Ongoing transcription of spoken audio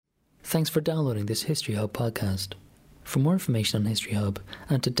Thanks for downloading this History Hub podcast. For more information on History Hub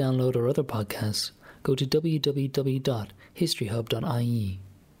and to download our other podcasts, go to www.historyhub.ie.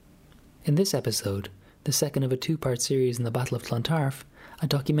 In this episode, the second of a two-part series in the Battle of Clontarf, a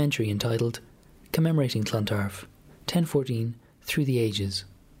documentary entitled Commemorating Clontarf, 1014 Through the Ages.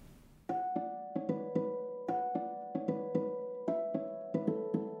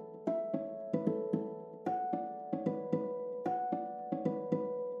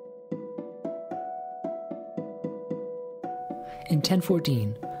 In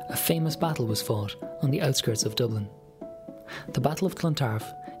 1014, a famous battle was fought on the outskirts of Dublin. The Battle of Clontarf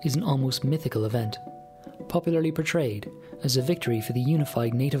is an almost mythical event, popularly portrayed as a victory for the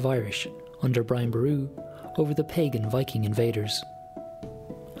unified native Irish under Brian Boru over the pagan Viking invaders.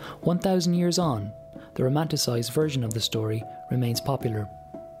 1,000 years on, the romanticised version of the story remains popular.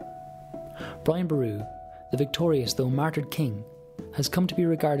 Brian Boru, the victorious though martyred king, has come to be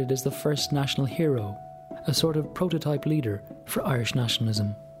regarded as the first national hero, a sort of prototype leader for Irish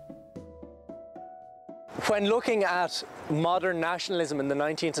nationalism. When looking at modern nationalism in the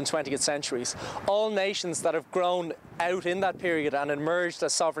 19th and 20th centuries, all nations that have grown out in that period and emerged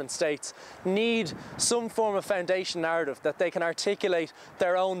as sovereign states need some form of foundation narrative that they can articulate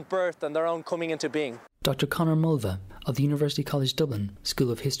their own birth and their own coming into being. Dr. Conor Mulva of the University College Dublin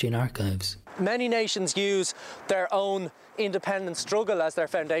School of History and Archives. Many nations use their own independent struggle as their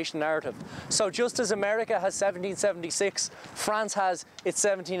foundation narrative. So just as America has 1776, France has its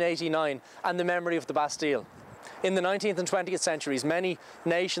 1789 and the memory of the Bastille. In the 19th and 20th centuries, many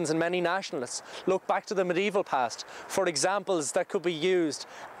nations and many nationalists look back to the medieval past for examples that could be used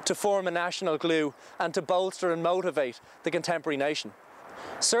to form a national glue and to bolster and motivate the contemporary nation.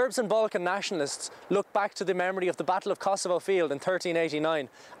 Serbs and Balkan nationalists look back to the memory of the Battle of Kosovo Field in 1389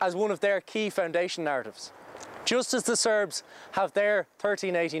 as one of their key foundation narratives. Just as the Serbs have their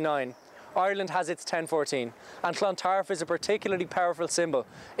 1389, Ireland has its 1014, and Clontarf is a particularly powerful symbol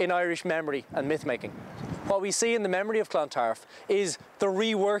in Irish memory and myth-making. What we see in the memory of Clontarf is the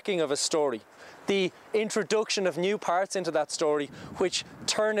reworking of a story, the introduction of new parts into that story which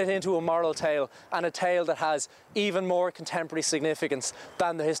turn it into a moral tale, and a tale that has even more contemporary significance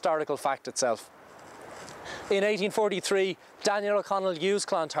than the historical fact itself. In 1843, Daniel O'Connell used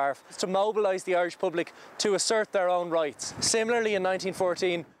Clontarf to mobilise the Irish public to assert their own rights. Similarly, in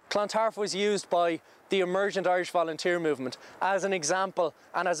 1914, Clontarf was used by the emergent Irish volunteer movement as an example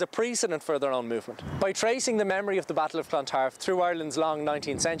and as a precedent for their own movement. By tracing the memory of the Battle of Clontarf through Ireland's long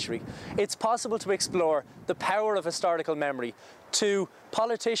 19th century, it's possible to explore the power of historical memory to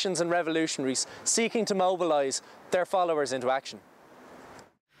politicians and revolutionaries seeking to mobilise their followers into action.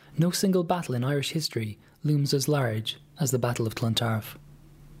 No single battle in Irish history looms as large as the Battle of Clontarf.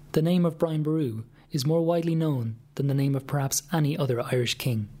 The name of Brian Boru is more widely known than the name of perhaps any other Irish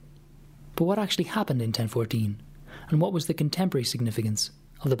king. But what actually happened in 1014, and what was the contemporary significance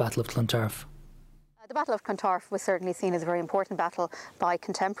of the Battle of Clontarf? The Battle of Clontarf was certainly seen as a very important battle by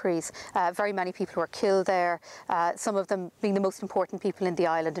contemporaries. Very many people were killed there, some of them being the most important people in the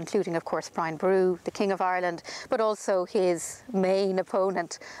island, including, of course, Brian Boru, the King of Ireland, but also his main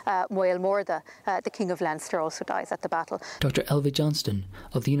opponent, Moel Morda, the King of Leinster, also dies at the battle. Dr. Elva Johnston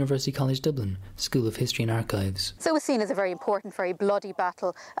of the University College Dublin School of History and Archives. So it was seen as a very important, very bloody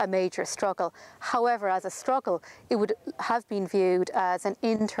battle, a major struggle. However, as a struggle, it would have been viewed as an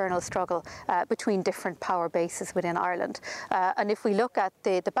internal struggle between different power bases within Ireland. And if we look at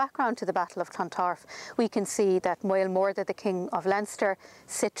the background to the Battle of Clontarf, we can see that Moel Morda, the King of Leinster,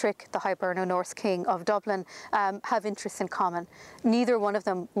 Sitrick, the Hiberno-Norse King of Dublin, have interests in common. Neither one of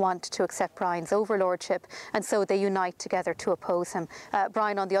them want to accept Brian's overlordship, and so they unite together to oppose him.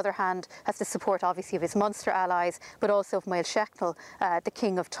 Brian, on the other hand, has the support obviously of his Munster allies, but also of Moel Shechtall, the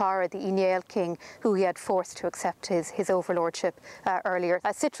King of Tara, the Ineal King, who he had forced to accept his overlordship earlier.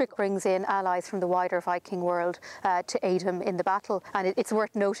 Sitrick brings in allies from the wider Viking world to aid him in the battle, and it's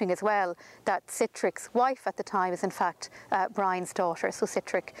worth noting as well that Sitrick's wife at the time is in fact Brian's daughter, so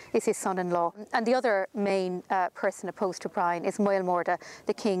Sitrick is his son-in-law. And the other main person opposed to Brian is Moel Morda,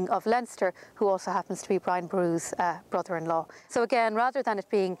 the King of Leinster, who also happens to be Brian Boru's brother-in-law. So again, rather than it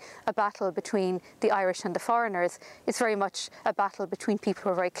being a battle between the Irish and the foreigners, it's very much a battle between people who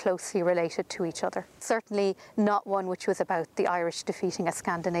are very closely related to each other. Certainly not one which was about the Irish defeating a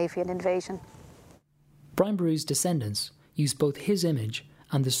Scandinavian invasion. Brian Boru's descendants used both his image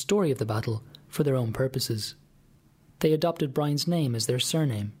and the story of the battle for their own purposes. They adopted Brian's name as their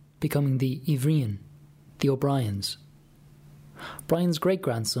surname, becoming the Ivrian, the O'Briens. Brian's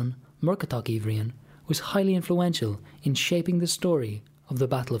great-grandson, Murkertach Ivrian, was highly influential in shaping the story of the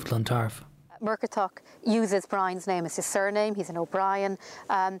Battle of Clontarf. Murkertach uses Brian's name as his surname. He's an O'Brien,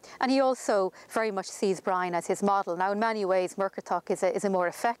 and he also very much sees Brian as his model. Now, in many ways, Murkertach is a more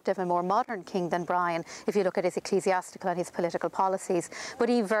effective and more modern king than Brian, if you look at his ecclesiastical and his political policies. But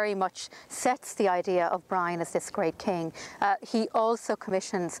he very much sets the idea of Brian as this great king. He also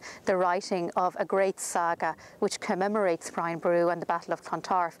commissions the writing of a great saga which commemorates Brian Boru and the Battle of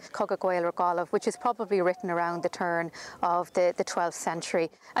Clontarf, Cogadh Gael Regallav, which is probably written around the turn of the 12th century.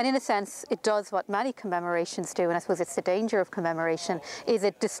 And in a sense, it does what many commemorations do, and I suppose it's the danger of commemoration, is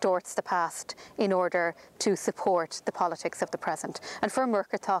it distorts the past in order to support the politics of the present. And for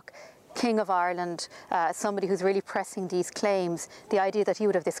Murkertach, King of Ireland, somebody who's really pressing these claims, the idea that he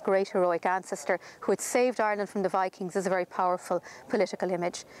would have this great heroic ancestor who had saved Ireland from the Vikings is a very powerful political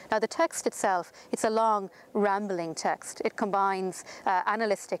image. Now, the text itself, it's a long, rambling text. It combines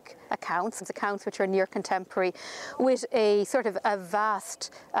annalistic accounts which are near contemporary, with a sort of a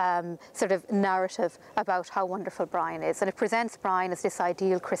vast sort of narrative about how wonderful Brian is. And it presents Brian as this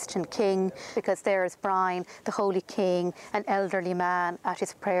ideal Christian king, because there's Brian, the holy king, an elderly man at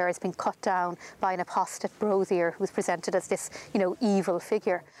his prayers, being cut down by an apostate Brothier, who's presented as this, evil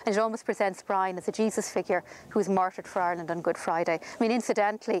figure. And it almost presents Brian as a Jesus figure who was martyred for Ireland on Good Friday. I mean,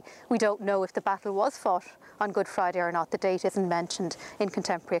 incidentally, we don't know if the battle was fought on Good Friday or not. The date isn't mentioned in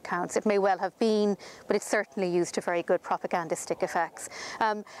contemporary accounts. It may well have been, but it certainly used to very good propagandistic effects.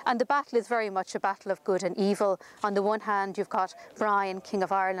 And the battle is very much a battle of good and evil. On the one hand, you've got Brian, King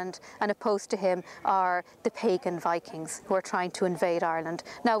of Ireland, and opposed to him are the pagan Vikings who are trying to invade Ireland.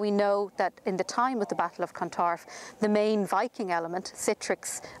 Now, we know that in the time of the Battle of Clontarf, the main Viking element,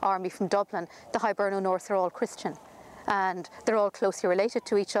 Sitric's army from Dublin, the Hiberno North, are all Christian. And they're all closely related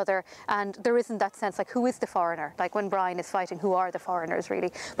to each other, and there isn't that sense like, who is the foreigner? Like when Brian is fighting, who are the foreigners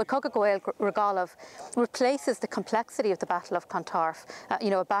really? But Cogadh Gael Regallav replaces the complexity of the Battle of Clontarf,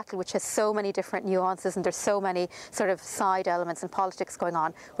 a battle which has so many different nuances and there's so many sort of side elements and politics going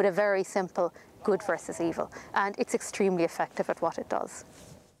on, with a very simple good versus evil, and it's extremely effective at what it does.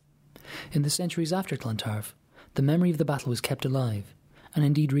 In the centuries after Clontarf, the memory of the battle was kept alive, and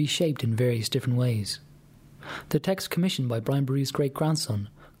indeed reshaped in various different ways. The text commissioned by Brian Boru's great-grandson,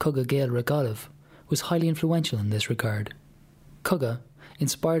 Cogadh Gael Regallav, was highly influential in this regard. Cogadh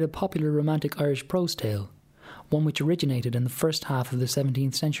inspired a popular romantic Irish prose tale, one which originated in the first half of the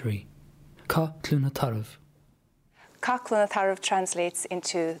 17th century, Cá Clúna Taraibh. Cá Clúna Taraibh translates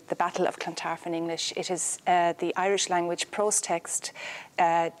into the Battle of Clontarf in English. It is the Irish language prose text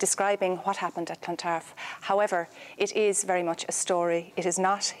describing what happened at Clontarf. However, it is very much a story. It is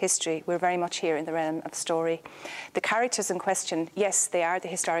not history. We're very much here in the realm of story. The characters in question, yes, they are the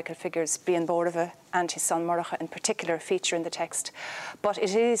historical figures. Brian Boru and his son Murchadh in particular feature in the text. But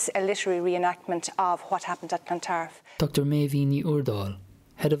it is a literary reenactment of what happened at Clontarf. Dr. Maeve Ní Urdáil,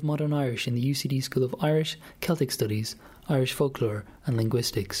 Head of Modern Irish in the UCD School of Irish, Celtic Studies, Irish Folklore and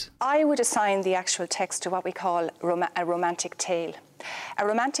Linguistics. I would assign the actual text to what we call a romantic tale. A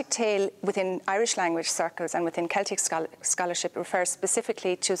romantic tale within Irish language circles and within Celtic scholarship refers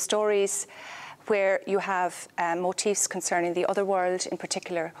specifically to stories where you have motifs concerning the other world in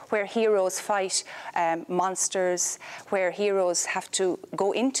particular, where heroes fight monsters, where heroes have to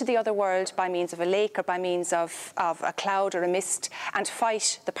go into the other world by means of a lake or by means of a cloud or a mist and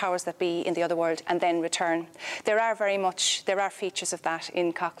fight the powers that be in the other world and then return. There are features of that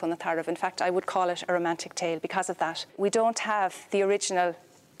in Cá Clúna Taraibh. In fact, I would call it a romantic tale because of that. We don't have the original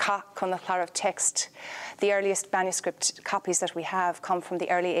Cá Clúna Taraibh text. The earliest manuscript copies that we have come from the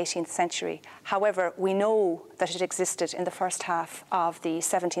early 18th century. However, we know that it existed in the first half of the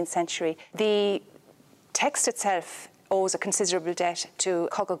 17th century. The text itself owes a considerable debt to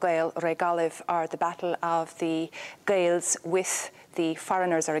Cogadh Gael Regallav, or the battle of the Gaels with the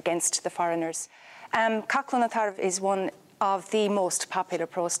foreigners or against the foreigners. Cá Clúna Taraibh is one of the most popular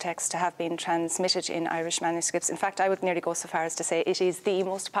prose texts to have been transmitted in Irish manuscripts. In fact, I would nearly go so far as to say it is the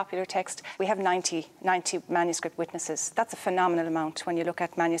most popular text. We have 90 manuscript witnesses. That's a phenomenal amount when you look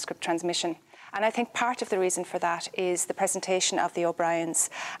at manuscript transmission. And I think part of the reason for that is the presentation of the O'Briens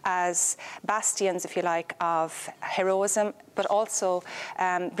as bastions, if you like, of heroism, but also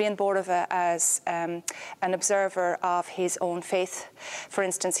Brian Boru as an observer of his own faith. For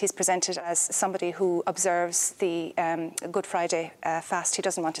instance, he's presented as somebody who observes the Good Friday fast. He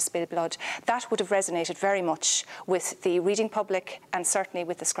doesn't want to spill blood. That would have resonated very much with the reading public and certainly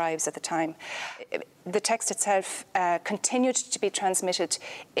with the scribes at the time. the text itself continued to be transmitted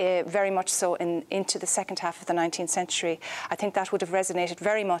very much so into the second half of the 19th century. I think that would have resonated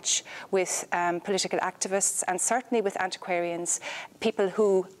very much with political activists and certainly with antiquarians, people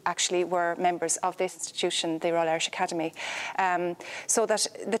who actually were members of this institution, the Royal Irish Academy. So that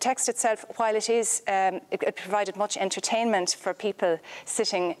the text itself, while it provided much entertainment for people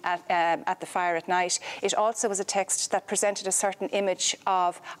sitting at the fire at night, it also was a text that presented a certain image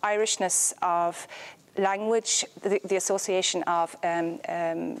of Irishness, of language, the association of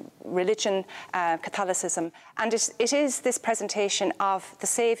religion, Catholicism. And it is this presentation of the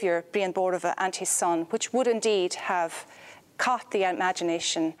Saviour, Brian Borova, and his son, which would indeed have caught the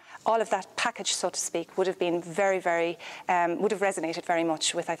imagination. All of that package, so to speak, would have been very, very, would have resonated very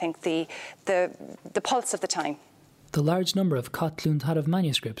much with, I think, the pulse of the time. The large number of Cát Clúntarf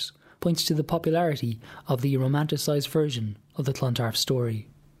manuscripts points to the popularity of the romanticised version of the Clontarf story.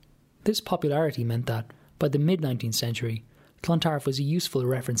 This popularity meant that, by the mid-19th century, Clontarf was a useful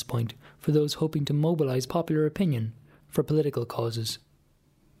reference point for those hoping to mobilise popular opinion for political causes.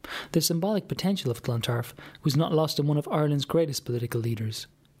 The symbolic potential of Clontarf was not lost on one of Ireland's greatest political leaders,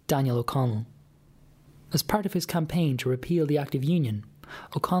 Daniel O'Connell. As part of his campaign to repeal the Act of Union,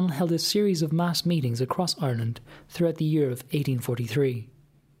 O'Connell held a series of mass meetings across Ireland throughout the year of 1843.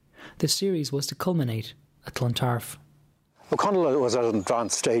 The series was to culminate at Clontarf. O'Connell was at an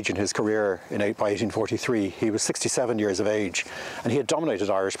advanced stage in his career by 1843. He was 67 years of age, and he had dominated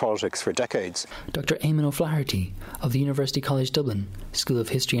Irish politics for decades. Dr. Eamon O'Flaherty of the University College Dublin School of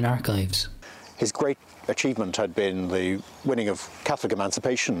History and Archives. His great achievement had been the winning of Catholic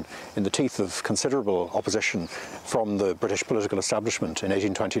emancipation in the teeth of considerable opposition from the British political establishment in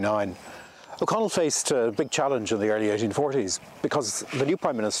 1829. O'Connell faced a big challenge in the early 1840s because the new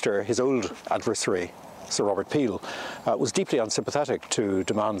Prime Minister, his old adversary, Sir Robert Peel, was deeply unsympathetic to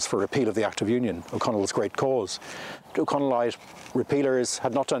demands for repeal of the Act of Union, O'Connell's great cause. O'Connellite repealers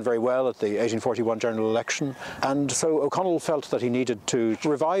had not done very well at the 1841 general election, and so O'Connell felt that he needed to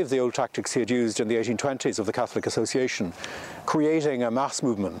revive the old tactics he had used in the 1820s of the Catholic Association, creating a mass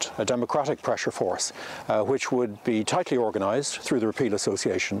movement, a democratic pressure force, which would be tightly organised through the Repeal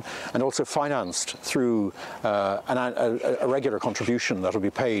Association and also financed through a regular contribution that would be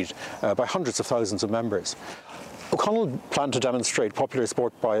paid by hundreds of thousands of members. O'Connell planned to demonstrate popular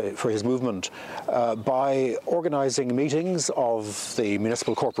support for his movement by organising meetings of the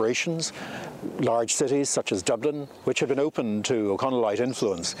municipal corporations, large cities such as Dublin, which had been open to O'Connellite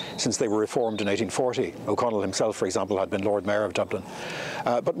influence since they were reformed in 1840. O'Connell himself, for example, had been Lord Mayor of Dublin.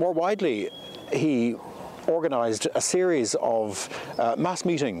 But more widely, he organised a series of mass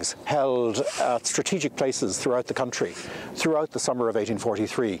meetings held at strategic places throughout the country throughout the summer of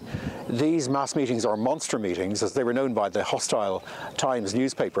 1843. These mass meetings, or monster meetings, as they were known by the hostile Times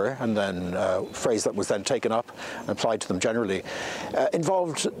newspaper, and then a phrase that was then taken up and applied to them generally,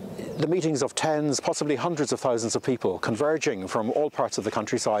 involved the meetings of tens, possibly hundreds of thousands of people converging from all parts of the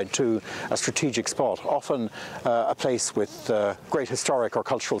countryside to a strategic spot, often a place with great historic or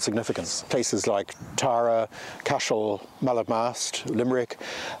cultural significance. Places like Tara, Cashel, Malabmast, Limerick,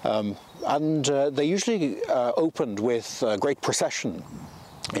 and they usually opened with a great procession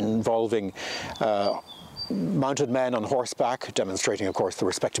involving mounted men on horseback, demonstrating, of course, the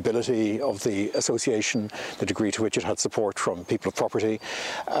respectability of the association, the degree to which it had support from people of property.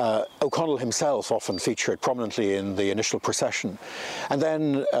 O'Connell himself often featured prominently in the initial procession. And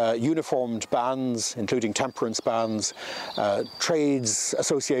then uniformed bands, including temperance bands, trades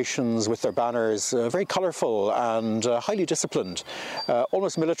associations with their banners, very colourful and highly disciplined,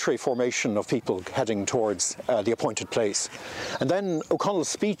 almost military formation of people heading towards the appointed place. And then O'Connell's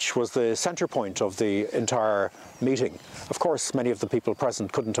speech was the centre point of the entire meeting. Of course, many of the people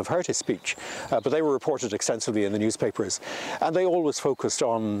present couldn't have heard his speech, but they were reported extensively in the newspapers, and they always focused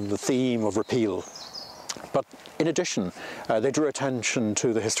on the theme of repeal. But in addition, they drew attention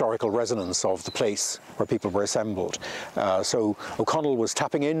to the historical resonance of the place where people were assembled. So O'Connell was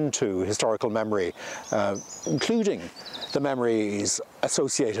tapping into historical memory, including the memories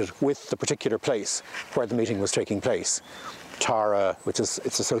associated with the particular place where the meeting was taking place. Tara, which is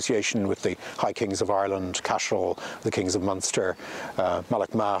its association with the High Kings of Ireland, Cashel, the Kings of Munster,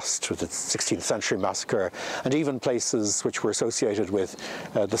 Malakmast with its 16th century massacre, and even places which were associated with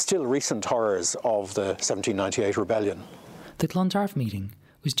the still recent horrors of the 1798 rebellion. The Clontarf meeting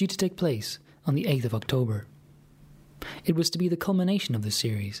was due to take place on the 8th of October. It was to be the culmination of the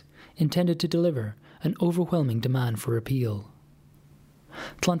series, intended to deliver an overwhelming demand for repeal.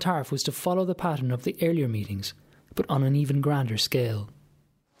 Clontarf was to follow the pattern of the earlier meetings, but on an even grander scale.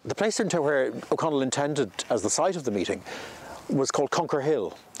 The place where O'Connell intended as the site of the meeting was called Conquer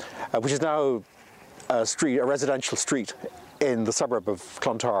Hill, which is now a residential street in the suburb of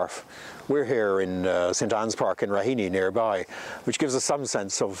Clontarf. We're here in St Anne's Park in Raheny nearby, which gives us some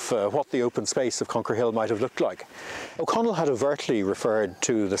sense of what the open space of Concrehill might have looked like. O'Connell had overtly referred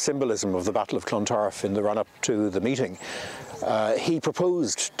to the symbolism of the Battle of Clontarf in the run-up to the meeting. He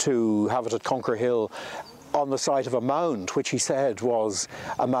proposed to have it at Concrehill on the site of a mound, which he said was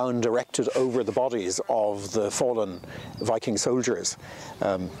a mound erected over the bodies of the fallen Viking soldiers.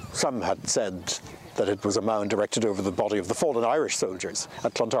 Some had said that it was a mound erected over the body of the fallen Irish soldiers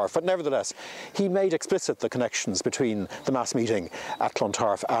at Clontarf, but nevertheless he made explicit the connections between the mass meeting at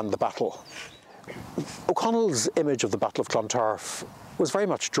Clontarf and the battle. O'Connell's image of the Battle of Clontarf was very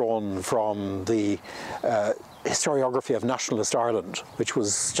much drawn from the historiography of nationalist Ireland, which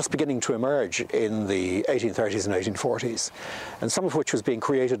was just beginning to emerge in the 1830s and 1840s, and some of which was being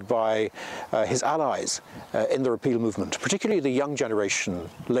created by his allies in the repeal movement, particularly the young generation,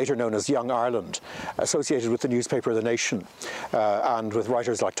 later known as Young Ireland, associated with the newspaper The Nation and with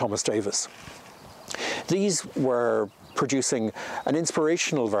writers like Thomas Davis. These were producing an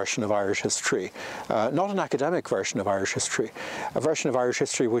inspirational version of Irish history, not an academic version of Irish history, a version of Irish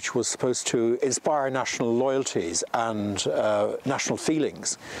history which was supposed to inspire national loyalties and national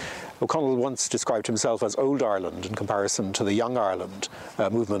feelings. O'Connell once described himself as Old Ireland in comparison to the Young Ireland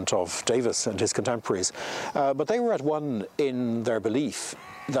movement of Davis and his contemporaries, but they were at one in their belief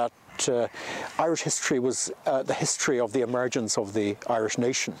that Irish history was the history of the emergence of the Irish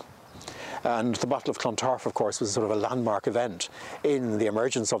nation. And the Battle of Clontarf, of course, was sort of a landmark event in the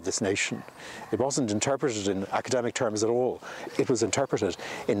emergence of this nation. It wasn't interpreted in academic terms at all. It was interpreted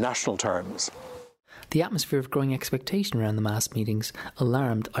in national terms. The atmosphere of growing expectation around the mass meetings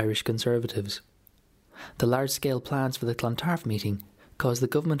alarmed Irish Conservatives. The large-scale plans for the Clontarf meeting caused the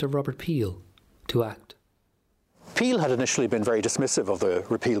government of Robert Peel to act. Peel had initially been very dismissive of the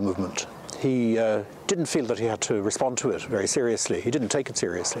repeal movement. He didn't feel that he had to respond to it very seriously. He didn't take it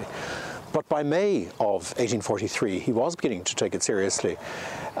seriously. But by May of 1843, he was beginning to take it seriously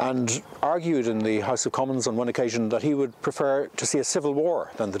and argued in the House of Commons on one occasion that he would prefer to see a civil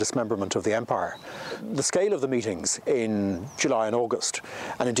war than the dismemberment of the empire. The scale of the meetings in July and August,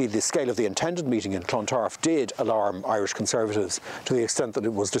 and indeed the scale of the intended meeting in Clontarf, did alarm Irish Conservatives to the extent that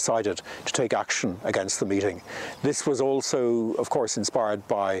it was decided to take action against the meeting. This was also, of course, inspired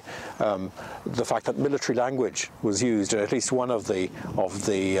by the fact that military language was used in at least one of the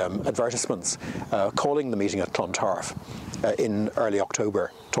advertisements calling the meeting at Clontarf in early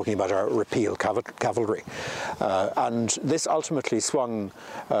October, talking about our repeal cavalry. And this ultimately swung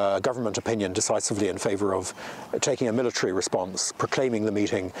government opinion decisively in favour of taking a military response, proclaiming the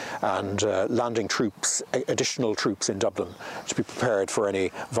meeting and landing troops, additional troops in Dublin to be prepared for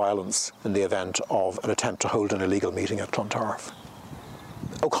any violence in the event of an attempt to hold an illegal meeting at Clontarf.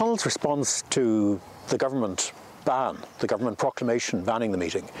 O'Connell's response to the government ban, the government proclamation banning the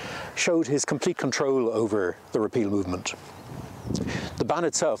meeting, showed his complete control over the repeal movement. The ban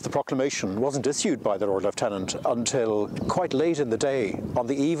itself, the proclamation, wasn't issued by the Lord Lieutenant until quite late in the day on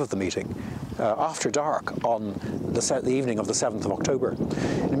the eve of the meeting, after dark on the evening of the 7th of October.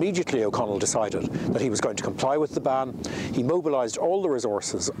 Immediately O'Connell decided that he was going to comply with the ban. He mobilised all the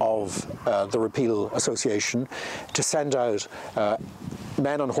resources of the Repeal Association to send out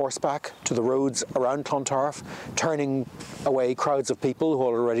men on horseback to the roads around Clontarf, turning away crowds of people who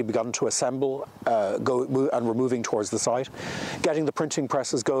had already begun to assemble and were moving towards the site, getting the printing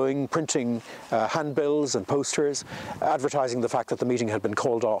presses going, printing handbills and posters, advertising the fact that the meeting had been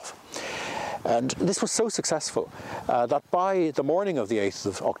called off. And this was so successful that by the morning of the 8th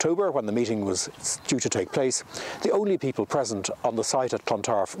of October, when the meeting was due to take place, the only people present on the site at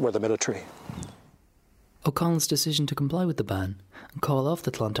Clontarf were the military. O'Connell's decision to comply with the ban and call off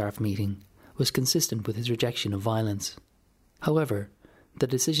the Clontarf meeting was consistent with his rejection of violence. However, the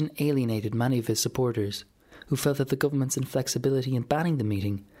decision alienated many of his supporters, who felt that the government's inflexibility in banning the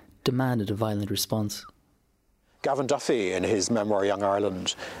meeting demanded a violent response. Gavin Duffy, in his memoir Young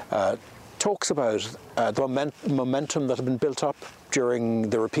Ireland, talks about the momentum that had been built up during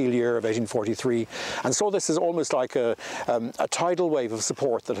the repeal year of 1843, and saw this as almost like a tidal wave of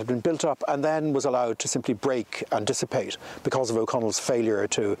support that had been built up and then was allowed to simply break and dissipate because of O'Connell's failure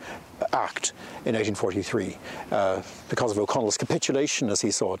to act in 1843, because of O'Connell's capitulation, as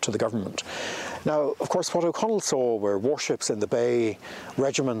he saw it, to the government. Now, of course, what O'Connell saw were warships in the bay,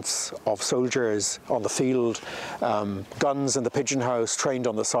 regiments of soldiers on the field, guns in the pigeon house trained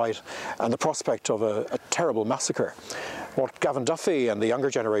on the site, and the prospect of a terrible massacre. What Gavin Duffy and the younger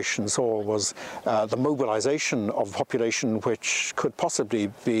generation saw was the mobilisation of a population which could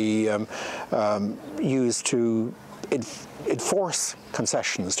possibly be used to enforce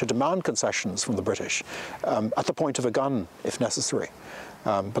concessions, to demand concessions from the British at the point of a gun, if necessary.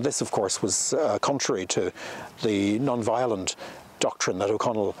 But this, of course, was contrary to the non-violent doctrine that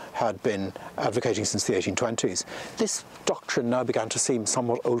O'Connell had been advocating since the 1820s. This doctrine now began to seem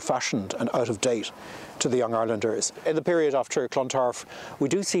somewhat old-fashioned and out of date to the young Irelanders. In the period after Clontarf, we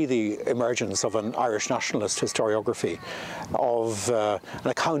do see the emergence of an Irish nationalist historiography, of an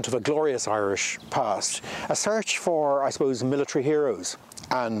account of a glorious Irish past, a search for, I suppose, military heroes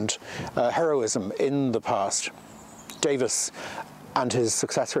and heroism in the past. Davis and his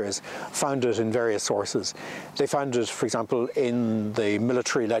successors found it in various sources. They found it, for example, in the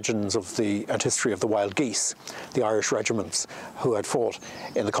military legends of and history of the Wild Geese, the Irish regiments who had fought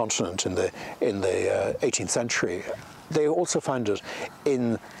in the continent in the 18th century. They also found it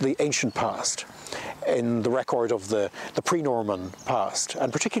in the ancient past, in the record of the pre-Norman past,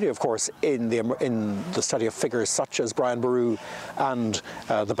 and particularly, of course, in the study of figures such as Brian Boru and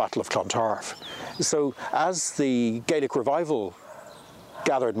the Battle of Clontarf. So as the Gaelic revival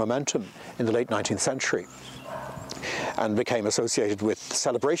gathered momentum in the late 19th century and became associated with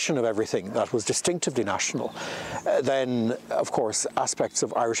celebration of everything that was distinctively national, then, of course, aspects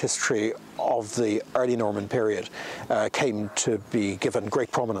of Irish history of the early Norman period came to be given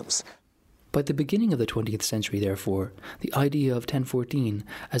great prominence. By the beginning of the 20th century, therefore, the idea of 1014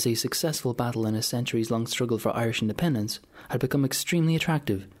 as a successful battle in a centuries-long struggle for Irish independence had become extremely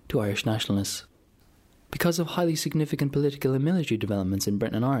attractive to Irish nationalists. Because of highly significant political and military developments in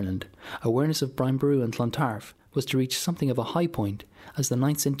Britain and Ireland, awareness of Brian Boru and Clontarf was to reach something of a high point as the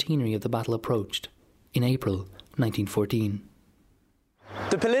 9th centenary of the battle approached, in April 1914.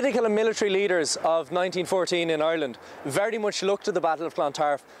 The political and military leaders of 1914 in Ireland very much looked to the Battle of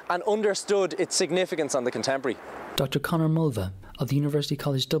Clontarf and understood its significance on the contemporary. Dr. Conor Mulva of the University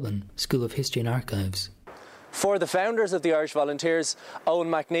College Dublin School of History and Archives. For the founders of the Irish Volunteers, Owen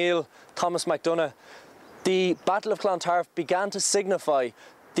MacNeill, Thomas MacDonagh, the Battle of Clontarf began to signify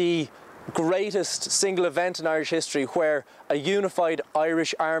the greatest single event in Irish history where a unified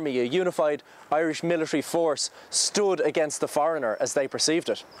Irish army, a unified Irish military force stood against the foreigner as they perceived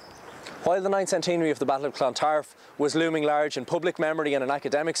it. While the 9th centenary of the Battle of Clontarf was looming large in public memory and in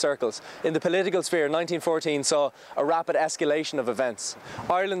academic circles, in the political sphere, 1914 saw a rapid escalation of events.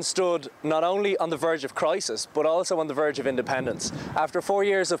 Ireland stood not only on the verge of crisis, but also on the verge of independence. After 4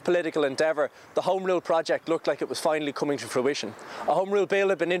 years of political endeavour, the Home Rule project looked like it was finally coming to fruition. A Home Rule bill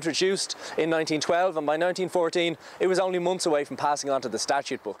had been introduced in 1912, and by 1914 it was only months away from passing on to the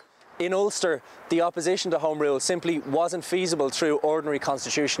statute book. In Ulster, the opposition to Home Rule simply wasn't feasible through ordinary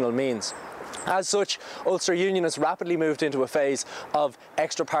constitutional means. As such, Ulster Unionists rapidly moved into a phase of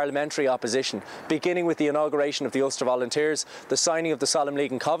extra-parliamentary opposition, beginning with the inauguration of the Ulster Volunteers, the signing of the Solemn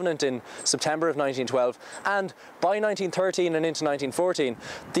League and Covenant in September of 1912, and by 1913 and into 1914,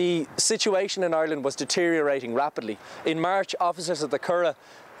 the situation in Ireland was deteriorating rapidly. In March, officers of the Curragh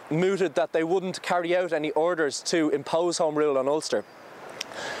mooted that they wouldn't carry out any orders to impose Home Rule on Ulster.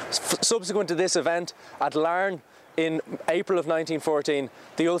 Subsequent to this event, at Larne in April of 1914,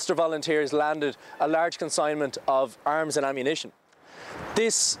 the Ulster Volunteers landed a large consignment of arms and ammunition.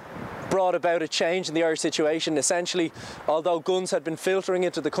 This brought about a change in the Irish situation. Essentially, although guns had been filtering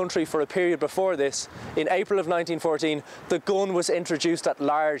into the country for a period before this, in April of 1914, the gun was introduced at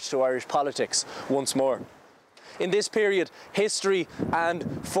large to Irish politics once more. In this period, history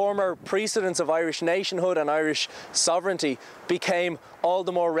and former precedents of Irish nationhood and Irish sovereignty became all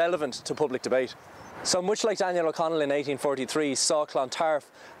the more relevant to public debate. So much like Daniel O'Connell in 1843 saw Clontarf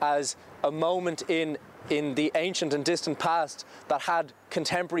as a moment in the ancient and distant past that had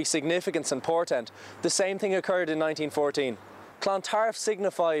contemporary significance and portent, the same thing occurred in 1914. Clontarf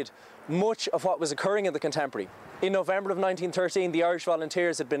signified much of what was occurring in the contemporary. In November of 1913, the Irish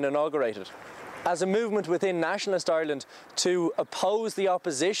Volunteers had been inaugurated. As a movement within nationalist Ireland to oppose the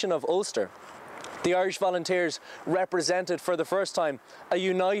opposition of Ulster, the Irish Volunteers represented for the first time a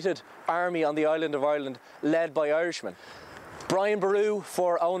united army on the island of Ireland led by Irishmen. Brian Boru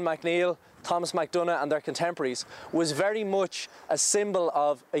for Owen MacNeill, Thomas MacDonagh and their contemporaries was very much a symbol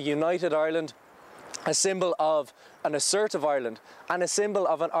of a united Ireland, a symbol of an assertive Ireland, and a symbol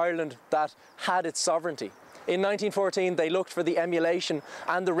of an Ireland that had its sovereignty. In 1914, they looked for the emulation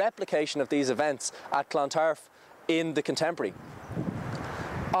and the replication of these events at Clontarf in the contemporary.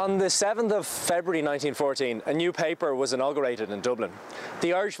 On the 7th of February 1914, a new paper was inaugurated in Dublin.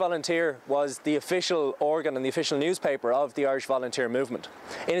 The Irish Volunteer was the official organ and the official newspaper of the Irish Volunteer movement.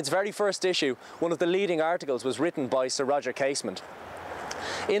 In its very first issue, one of the leading articles was written by Sir Roger Casement.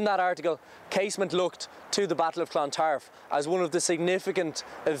 In that article, Casement looked to the Battle of Clontarf as one of the significant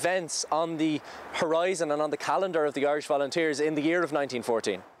events on the horizon and on the calendar of the Irish Volunteers in the year of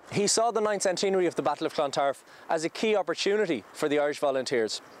 1914. He saw the 9th centenary of the Battle of Clontarf as a key opportunity for the Irish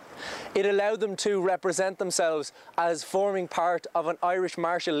Volunteers. It allowed them to represent themselves as forming part of an Irish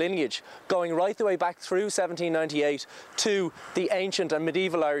martial lineage, going right the way back through 1798 to the ancient and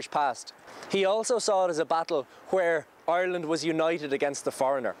medieval Irish past. He also saw it as a battle where Ireland was united against the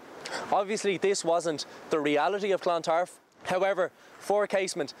foreigner. Obviously, this wasn't the reality of Clontarf. However, for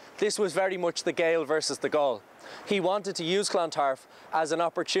Casement, this was very much the Gael versus the Gaul. He wanted to use Clontarf as an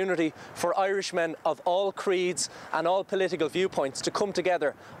opportunity for Irishmen of all creeds and all political viewpoints to come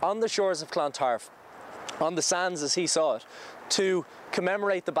together on the shores of Clontarf, on the sands as he saw it, to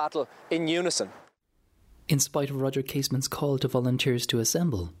commemorate the battle in unison. In spite of Roger Casement's call to volunteers to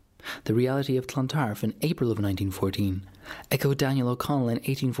assemble, the reality of Clontarf in April of 1914 echoed Daniel O'Connell in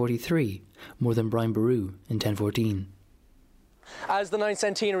 1843 more than Brian Boru in 1014. As the 9th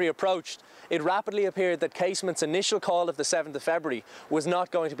centenary approached, it rapidly appeared that Casement's initial call of the 7th of February was not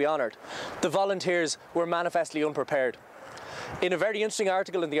going to be honoured. The volunteers were manifestly unprepared. In a very interesting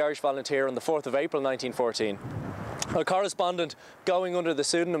article in the Irish Volunteer on the 4th of April 1914, a correspondent going under the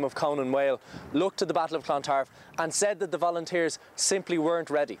pseudonym of Conan Whale looked to the Battle of Clontarf and said that the volunteers simply weren't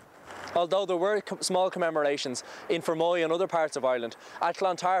ready. Although there were small commemorations in Fermoy and other parts of Ireland, at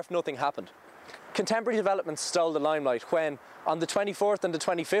Clontarf nothing happened. Contemporary developments stole the limelight when, on the 24th and the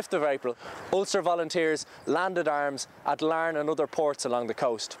 25th of April, Ulster volunteers landed arms at Larne and other ports along the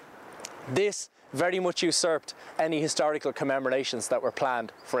coast. This very much usurped any historical commemorations that were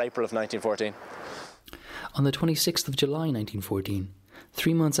planned for April of 1914. On the 26th of July 1914,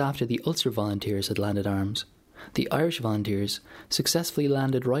 3 months after the Ulster volunteers had landed arms, the Irish volunteers successfully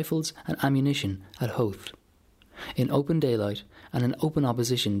landed rifles and ammunition at Howth, in open daylight and in open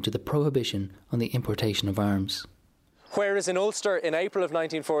opposition to the prohibition on the importation of arms. Whereas in Ulster in April of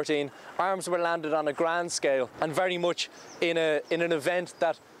 1914, arms were landed on a grand scale and very much in an event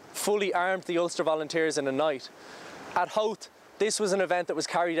that fully armed the Ulster volunteers in a night. At Howth, this was an event that was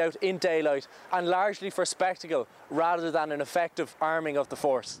carried out in daylight and largely for spectacle rather than an effective arming of the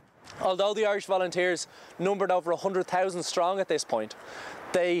force. Although the Irish volunteers numbered over 100,000 strong at this point,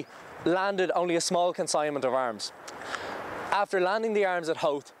 they landed only a small consignment of arms. After landing the arms at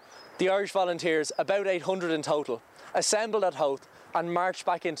Howth, the Irish volunteers, about 800 in total, assembled at Howth and marched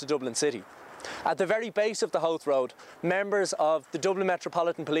back into Dublin City. At the very base of the Howth Road, members of the Dublin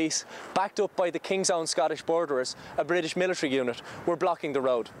Metropolitan Police, backed up by the King's Own Scottish Borderers, a British military unit, were blocking the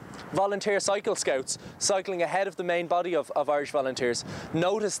road. Volunteer cycle scouts, cycling ahead of the main body of Irish volunteers,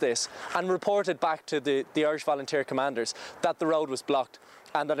 noticed this and reported back to the Irish volunteer commanders that the road was blocked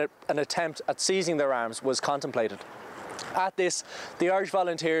and that an attempt at seizing their arms was contemplated. At this, the Irish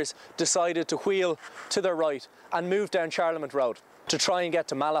volunteers decided to wheel to their right and move down Charlemont Road to try and get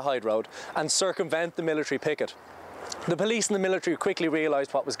to Malahide Road and circumvent the military picket. The police and the military quickly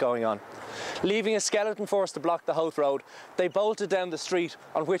realised what was going on. Leaving a skeleton force to block the Howth Road, they bolted down the street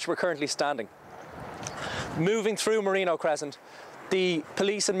on which we're currently standing. Moving through Marino Crescent, the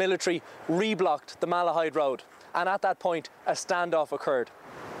police and military reblocked the Malahide Road, and at that point a standoff occurred.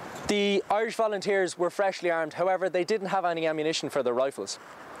 The Irish volunteers were freshly armed, however they didn't have any ammunition for their rifles,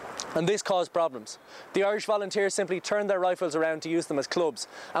 and this caused problems. The Irish volunteers simply turned their rifles around to use them as clubs,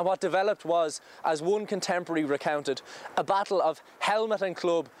 and what developed was, as one contemporary recounted, a battle of helmet and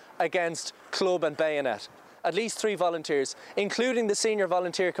club against club and bayonet. At least 3 volunteers, including the senior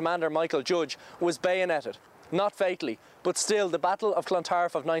volunteer commander Michael Judge, was bayoneted. Not fatally, but still the Battle of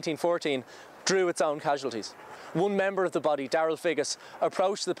Clontarf of 1914 drew its own casualties. One member of the body, Darrell Figgis,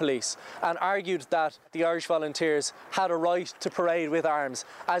 approached the police and argued that the Irish volunteers had a right to parade with arms,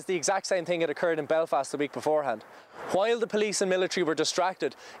 as the exact same thing had occurred in Belfast the week beforehand. While the police and military were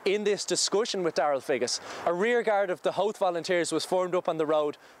distracted in this discussion with Darrell Figgis, a rearguard of the Howth volunteers was formed up on the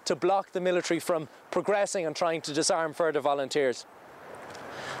road to block the military from progressing and trying to disarm further volunteers.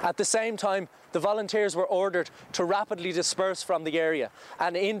 At the same time, the volunteers were ordered to rapidly disperse from the area,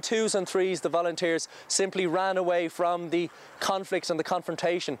 and in 2s and 3s the volunteers simply ran away from the conflict and the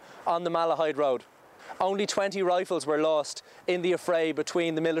confrontation on the Malahide Road. Only 20 rifles were lost in the affray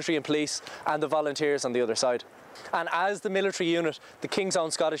between the military and police and the volunteers on the other side. And as the military unit, the King's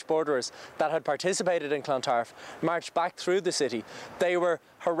Own Scottish Borderers, that had participated in Clontarf, marched back through the city, they were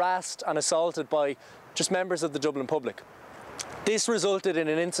harassed and assaulted by just members of the Dublin public. This resulted in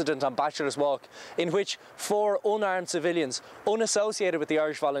an incident on Bachelor's Walk in which 4 unarmed civilians unassociated with the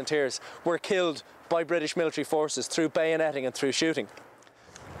Irish volunteers were killed by British military forces through bayoneting and through shooting.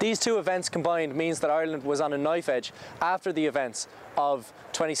 These two events combined means that Ireland was on a knife edge after the events of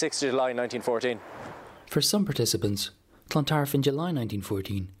 26 July 1914. For some participants, Clontarf in July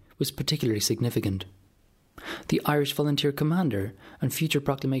 1914 was particularly significant. The Irish Volunteer Commander and future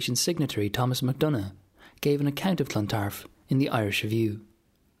proclamation signatory Thomas MacDonagh gave an account of Clontarf in the Irish Review.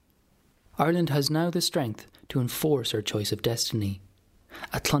 Ireland has now the strength to enforce her choice of destiny.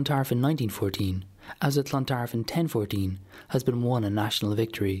 At Clontarf in 1914, as at Clontarf in 1014, has been won a national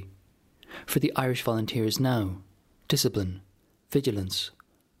victory. For the Irish Volunteers now, discipline, vigilance,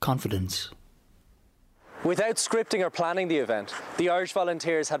 confidence. Without scripting or planning the event, the Irish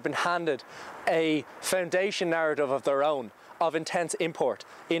Volunteers had been handed a foundation narrative of their own, of intense import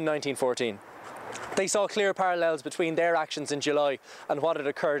in 1914. They saw clear parallels between their actions in July and what had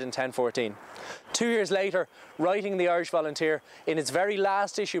occurred in 1014. 2 years later, writing the Irish Volunteer in its very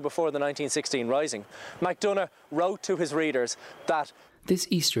last issue before the 1916 Rising, MacDonagh wrote to his readers that this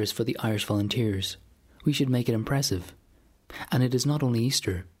Easter is for the Irish Volunteers. We should make it impressive. And it is not only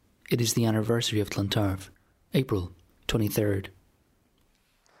Easter, it is the anniversary of Clontarf, April 23rd.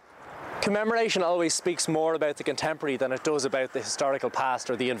 Commemoration always speaks more about the contemporary than it does about the historical past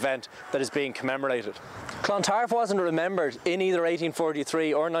or the event that is being commemorated. Clontarf wasn't remembered in either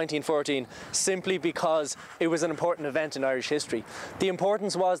 1843 or 1914 simply because it was an important event in Irish history. The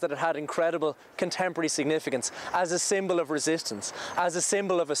importance was that it had incredible contemporary significance as a symbol of resistance, as a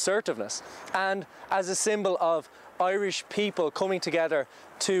symbol of assertiveness, and as a symbol of Irish people coming together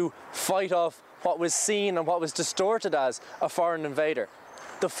to fight off what was seen and what was distorted as a foreign invader.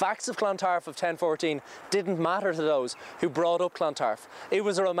 The facts of Clontarf of 1014 didn't matter to those who brought up Clontarf. It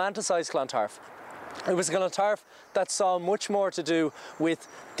was a romanticised Clontarf. It was a Clontarf that saw much more to do with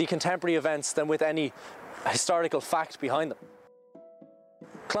the contemporary events than with any historical fact behind them.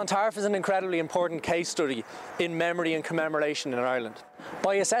 Clontarf is an incredibly important case study in memory and commemoration in Ireland.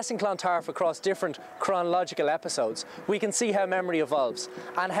 By assessing Clontarf across different chronological episodes, we can see how memory evolves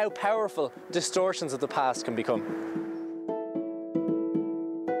and how powerful distortions of the past can become.